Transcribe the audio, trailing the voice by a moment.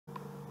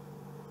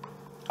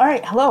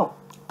Alright, hello.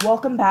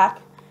 Welcome back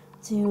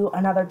to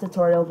another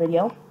tutorial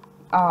video.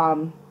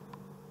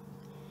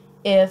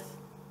 If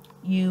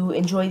you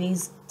enjoy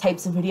these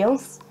types of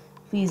videos,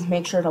 please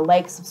make sure to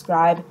like,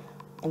 subscribe,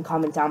 and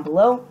comment down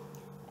below.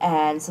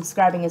 And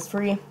subscribing is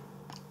free,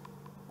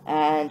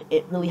 and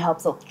it really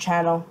helps out the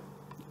channel.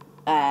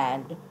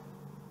 And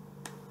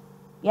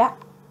yeah.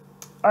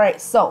 Alright,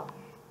 so,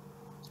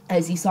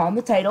 as you saw in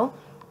the title,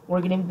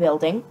 we're going to be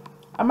building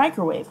a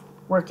microwave.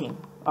 Working,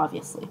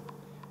 obviously.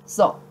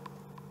 So,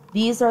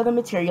 these are the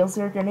materials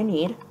you're going to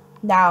need.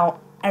 Now,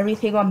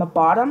 everything on the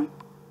bottom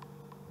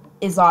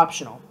is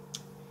optional.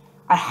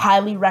 I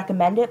highly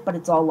recommend it, but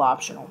it's all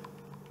optional.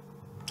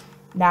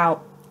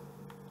 Now,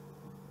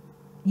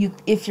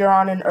 if you're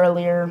on an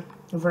earlier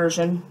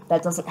version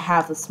that doesn't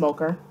have the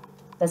smoker,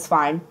 that's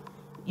fine.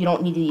 You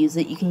don't need to use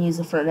it. You can use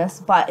a furnace.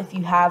 But if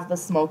you have the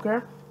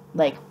smoker,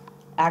 like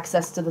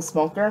access to the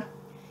smoker,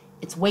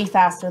 it's way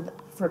faster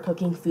for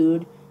cooking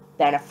food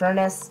than a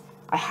furnace.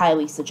 I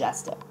highly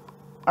suggest it.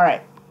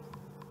 Alright.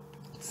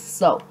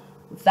 So,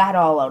 with that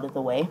all out of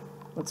the way,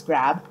 let's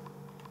grab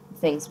the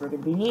things we're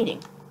going to be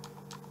needing.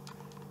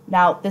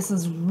 Now, this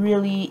is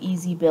really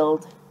easy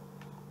build,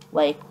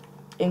 like,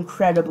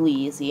 incredibly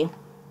easy.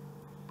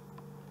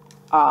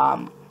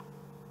 Yeah.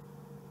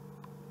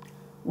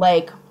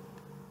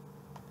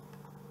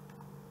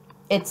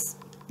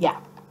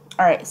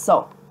 Alright,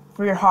 so,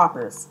 for your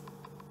hoppers,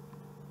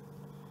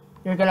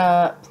 you're going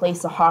to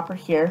place a hopper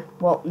here.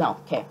 Well, no,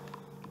 okay.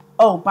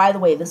 Oh, by the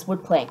way, this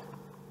wood plank.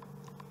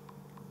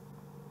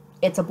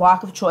 It's a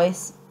block of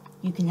choice.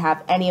 You can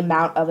have any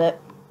amount of it.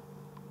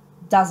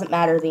 Doesn't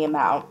matter the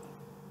amount.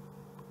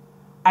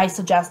 I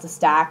suggest a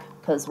stack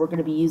because we're going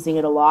to be using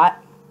it a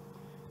lot.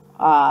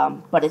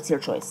 But it's your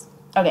choice.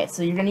 Okay,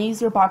 so you're going to use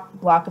your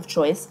block of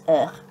choice.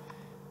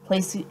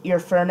 Place your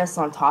furnace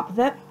on top of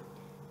it.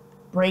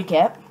 Break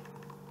it.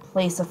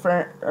 Place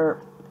a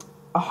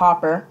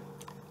hopper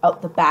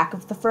out the back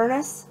of the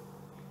furnace.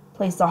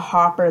 Place a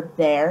hopper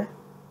there.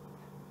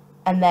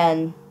 And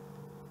then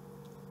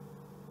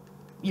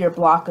your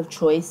block of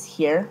choice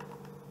here,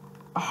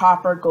 a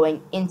hopper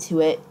going into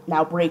it.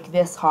 Now break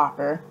this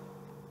hopper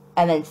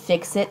and then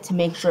fix it to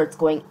make sure it's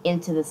going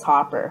into this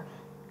hopper.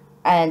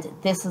 And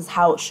this is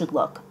how it should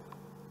look.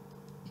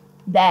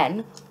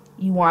 Then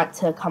you want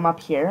to come up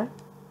here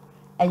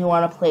and you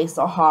want to place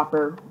a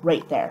hopper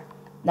right there.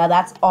 Now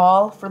that's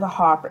all for the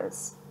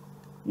hoppers.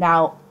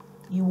 Now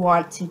you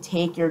want to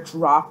take your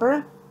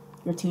dropper,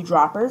 your two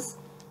droppers,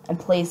 and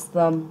place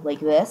them like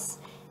this,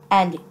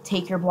 and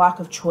take your block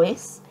of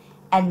choice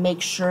and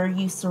make sure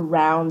you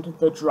surround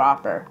the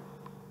dropper.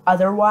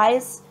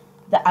 Otherwise,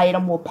 the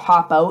item will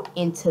pop out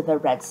into the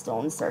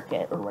redstone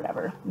circuit or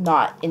whatever,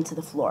 not into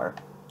the floor,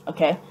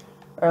 okay?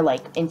 Or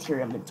like into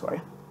your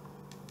inventory.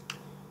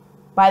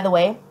 By the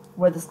way,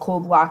 where this coal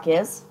block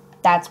is,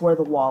 that's where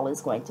the wall is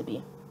going to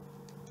be.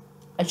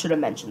 I should have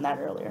mentioned that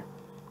earlier.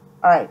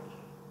 Alright,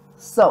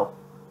 so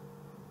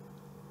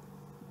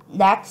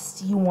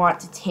next you want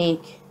to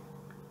take,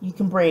 you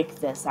can break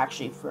this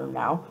actually for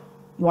now.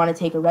 You want to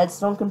take a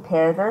redstone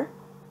comparator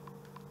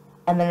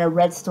and then a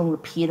redstone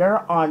repeater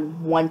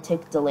on 1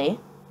 tick delay.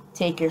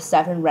 Take your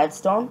 7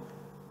 redstone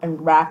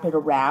and wrap it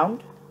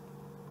around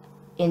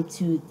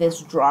into this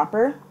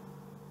dropper.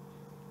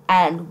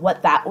 And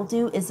what that will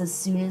do is as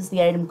soon as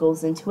the item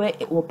goes into it,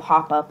 it will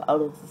pop up out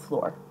of the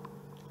floor.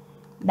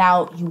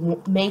 Now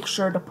you make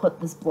sure to put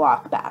this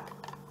block back.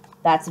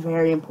 That's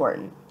very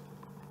important.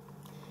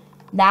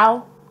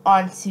 Now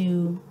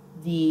onto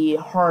the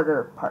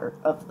harder part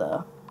of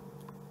the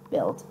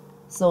build.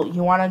 So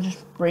you want to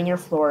just bring your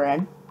floor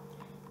in,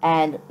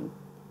 and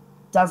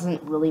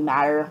doesn't really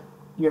matter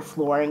your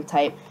flooring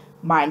type.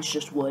 Mine's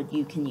just wood.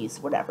 You can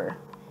use whatever.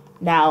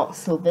 Now,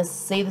 so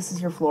say this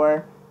is your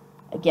floor.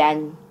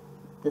 Again,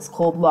 this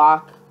coal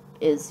block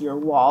is your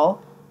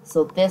wall.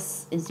 So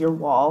this is your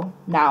wall.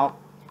 Now,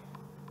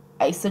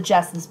 I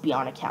suggest this be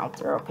on a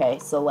counter, okay?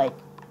 So like,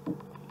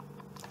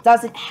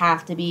 doesn't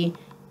have to be,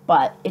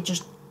 but it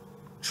just,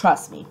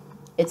 trust me,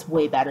 it's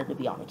way better to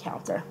be on a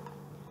counter.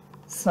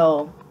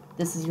 So,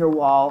 this is your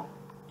wall,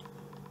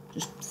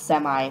 just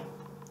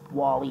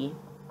semi-wall-y,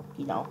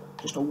 you know,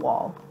 just a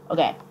wall.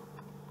 Okay,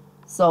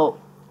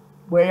 so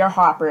where your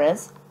hopper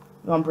is,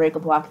 you want to break a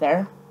block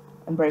there,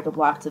 and break a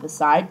block to the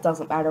side,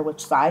 doesn't matter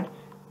which side.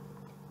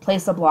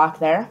 Place a block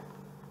there,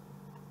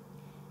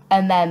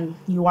 and then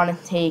you want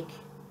to take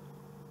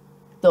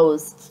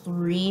those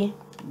 3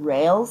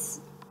 rails,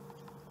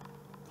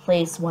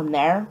 place one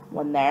there,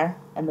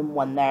 and then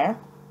one there.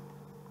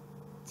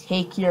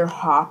 Take your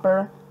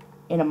hopper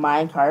in a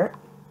minecart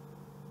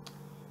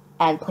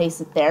and place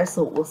it there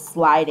so it will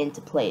slide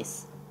into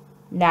place.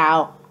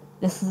 Now,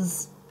 this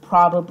is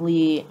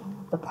probably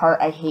the part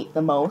I hate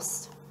the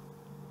most.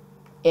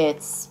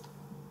 It's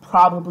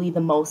probably the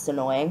most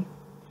annoying.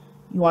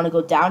 You want to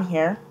go down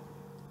here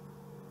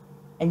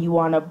and you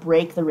want to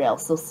break the rail.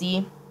 So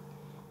see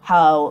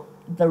how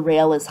the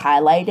rail is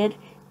highlighted?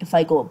 If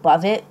I go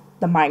above it,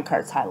 the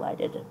minecart's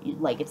highlighted.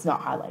 Like, it's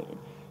not highlighted.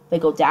 If I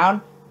go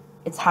down,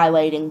 it's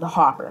highlighting the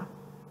hopper.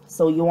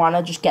 So you want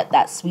to just get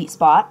that sweet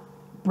spot,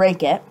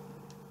 break it,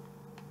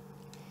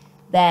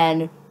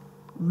 then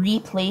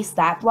replace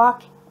that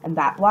block and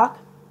that block.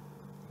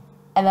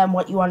 And then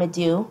what you want to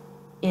do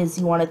is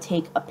you want to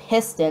take a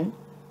piston.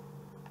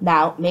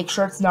 Now, make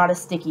sure it's not a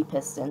sticky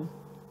piston,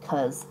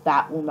 because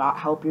that will not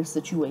help your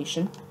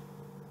situation.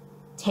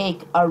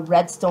 Take a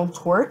redstone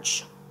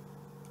torch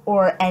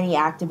or any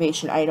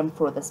activation item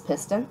for this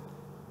piston.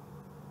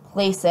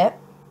 Place it,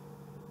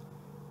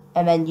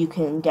 and then you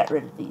can get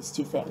rid of these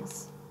two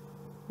things.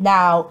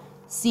 Now,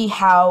 see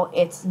how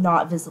it's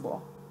not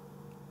visible.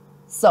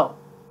 So,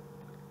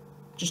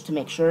 just to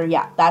make sure,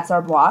 yeah, that's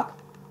our block.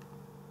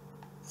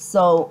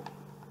 So,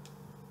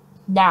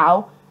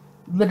 now,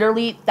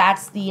 literally,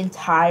 that's the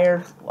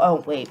entire,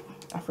 oh wait,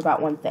 I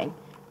forgot one thing.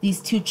 These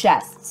two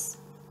chests.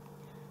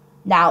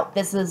 Now,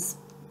 this is,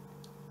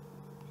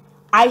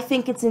 I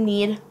think it's a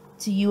need.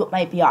 To you, it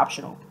might be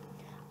optional.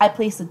 I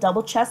place a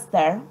double chest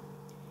there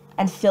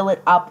and fill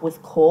it up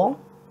with coal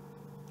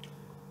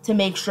to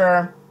make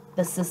sure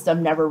the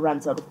system never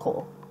runs out of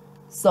coal.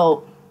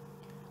 So,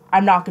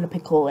 I'm not going to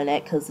put coal in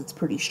it because it's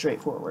pretty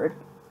straightforward.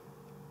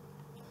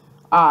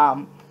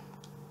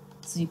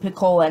 So you put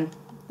coal in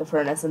the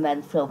furnace and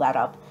then fill that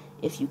up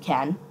if you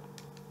can.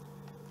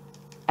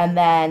 And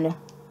then,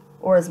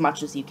 or as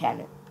much as you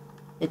can,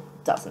 it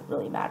doesn't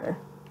really matter.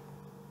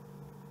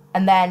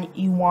 And then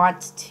you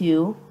want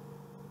to,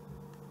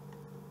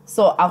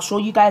 so I'll show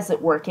you guys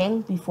it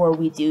working before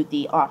we do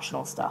the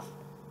optional stuff.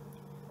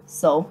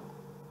 So,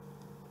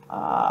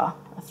 I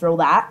throw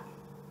that,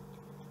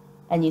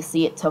 and you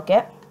see it took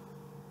it.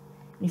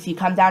 If you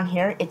come down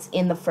here, it's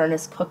in the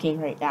furnace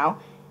cooking right now,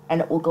 and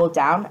it will go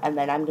down, and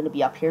then I'm going to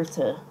be up here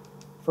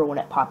for when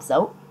it pops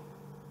out.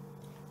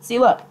 See,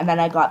 look, and then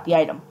I got the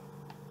item.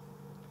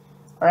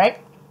 Alright,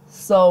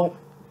 so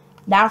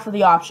now for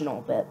the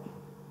optional bit.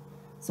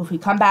 So if we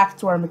come back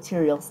to our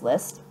materials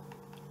list,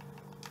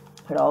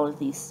 put all of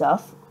these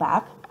stuff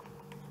back,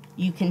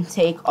 you can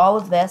take all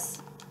of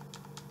this,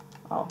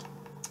 oh,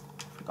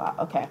 I forgot,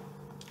 okay.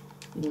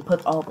 You can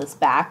put all this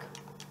back.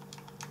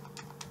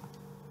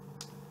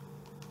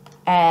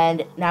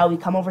 And now we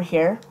come over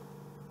here,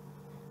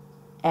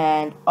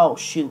 and, oh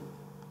shoot.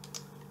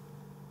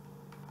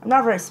 I'm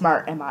not very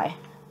smart, am I?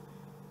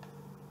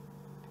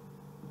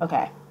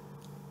 Okay.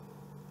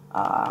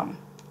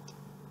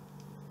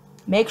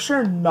 Make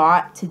sure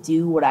not to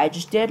do what I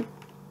just did.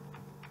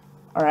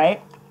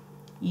 Alright?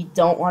 You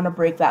don't want to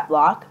break that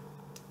block.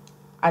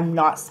 I'm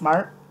not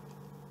smart.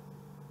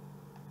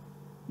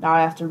 Now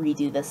I have to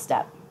redo this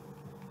step.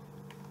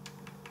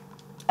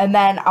 And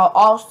then I'll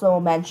also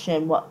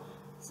mention what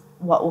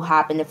will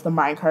happen if the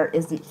minecart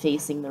isn't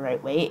facing the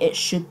right way. It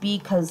should be,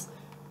 because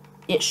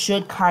it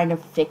should kind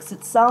of fix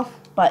itself,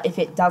 but if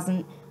it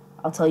doesn't,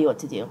 I'll tell you what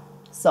to do.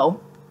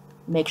 So,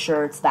 make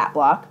sure it's that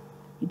block.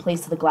 You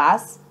place the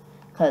glass,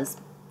 because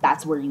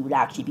that's where you would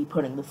actually be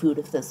putting the food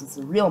if this was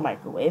a real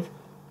microwave.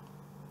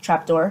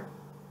 Trapdoor,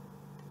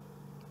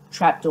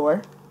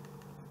 trapdoor,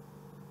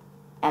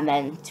 and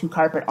then 2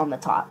 carpet on the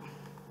top.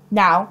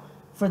 Now,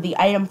 for the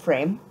item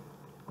frame,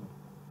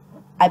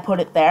 I put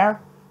it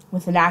there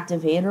with an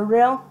activator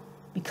rail,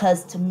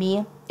 because to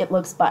me, it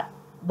looks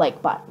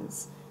like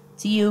buttons.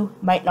 To you,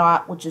 might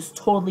not, which is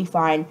totally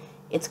fine.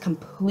 It's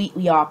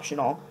completely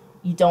optional.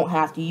 You don't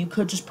have to. You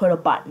could just put a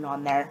button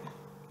on there.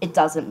 It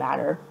doesn't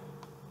matter.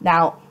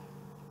 Now,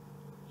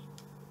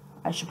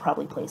 I should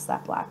probably place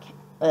that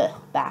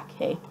back,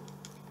 hey.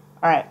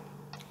 Alright.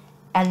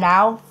 And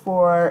now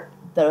for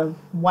the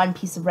one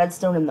piece of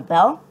redstone in the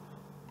bell.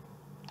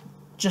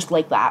 Just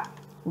like that,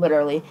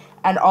 literally.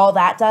 And all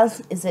that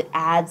does is it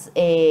adds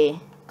a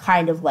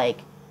kind of like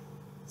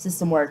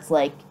system where it's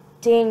like,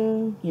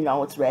 ding, you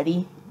know, it's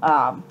ready.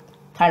 Kind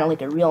of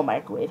like a real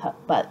microwave,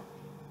 but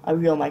a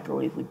real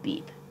microwave would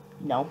beep,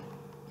 you know.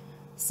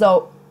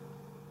 So,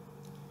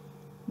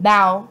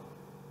 now,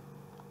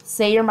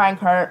 say your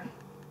minecart,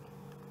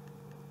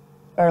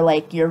 or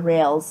like your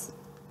rails,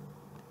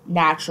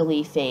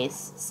 naturally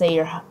face, say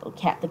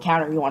the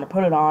counter you want to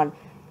put it on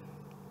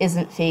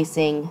isn't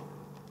facing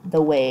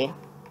the way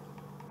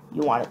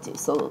you want it to.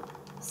 So,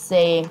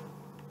 say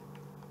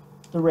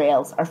the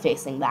rails are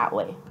facing that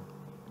way.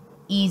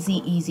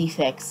 Easy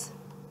fix.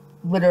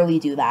 Literally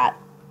do that.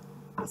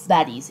 It's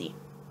that easy.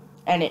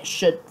 And it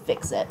should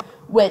fix it.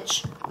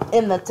 Which,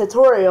 in the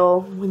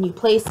tutorial, when you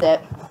place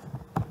it,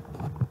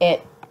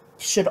 it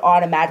should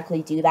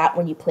automatically do that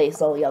when you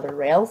place all the other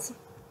rails.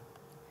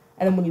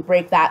 And then when you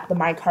break that, the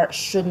minecart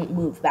shouldn't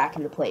move back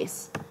into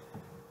place.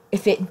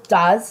 If it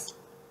does,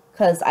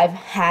 because I've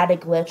had a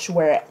glitch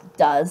where it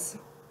does,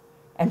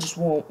 and just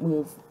won't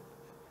move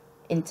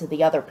into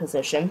the other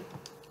position.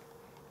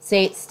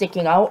 Say it's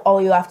sticking out,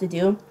 all you have to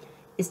do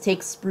is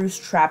take spruce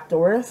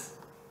trapdoors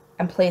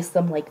and place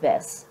them like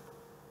this.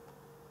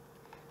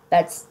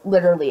 That's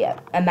literally it.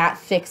 And that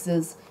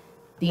fixes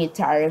the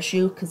entire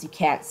issue because you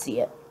can't see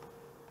it.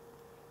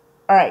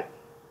 Alright.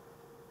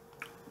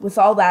 With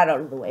all that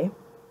out of the way,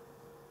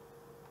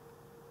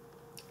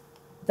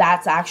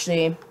 that's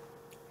actually,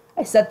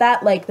 I said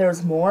that like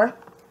there's more,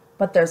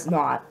 but there's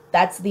not.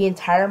 that's the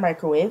entire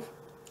microwave.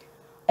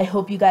 I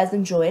hope you guys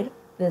enjoyed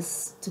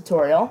this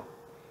tutorial,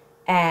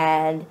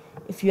 and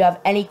if you have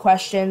any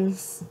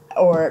questions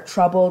or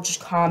trouble, just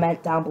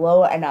comment down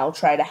below and I'll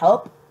try to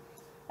help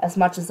as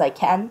much as I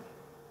can.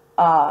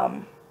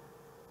 And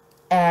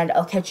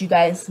I'll catch you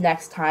guys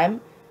next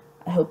time.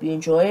 I hope you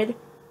enjoyed.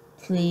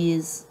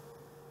 Please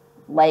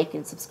like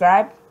and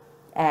subscribe,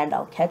 and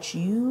I'll catch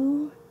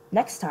you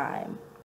next time.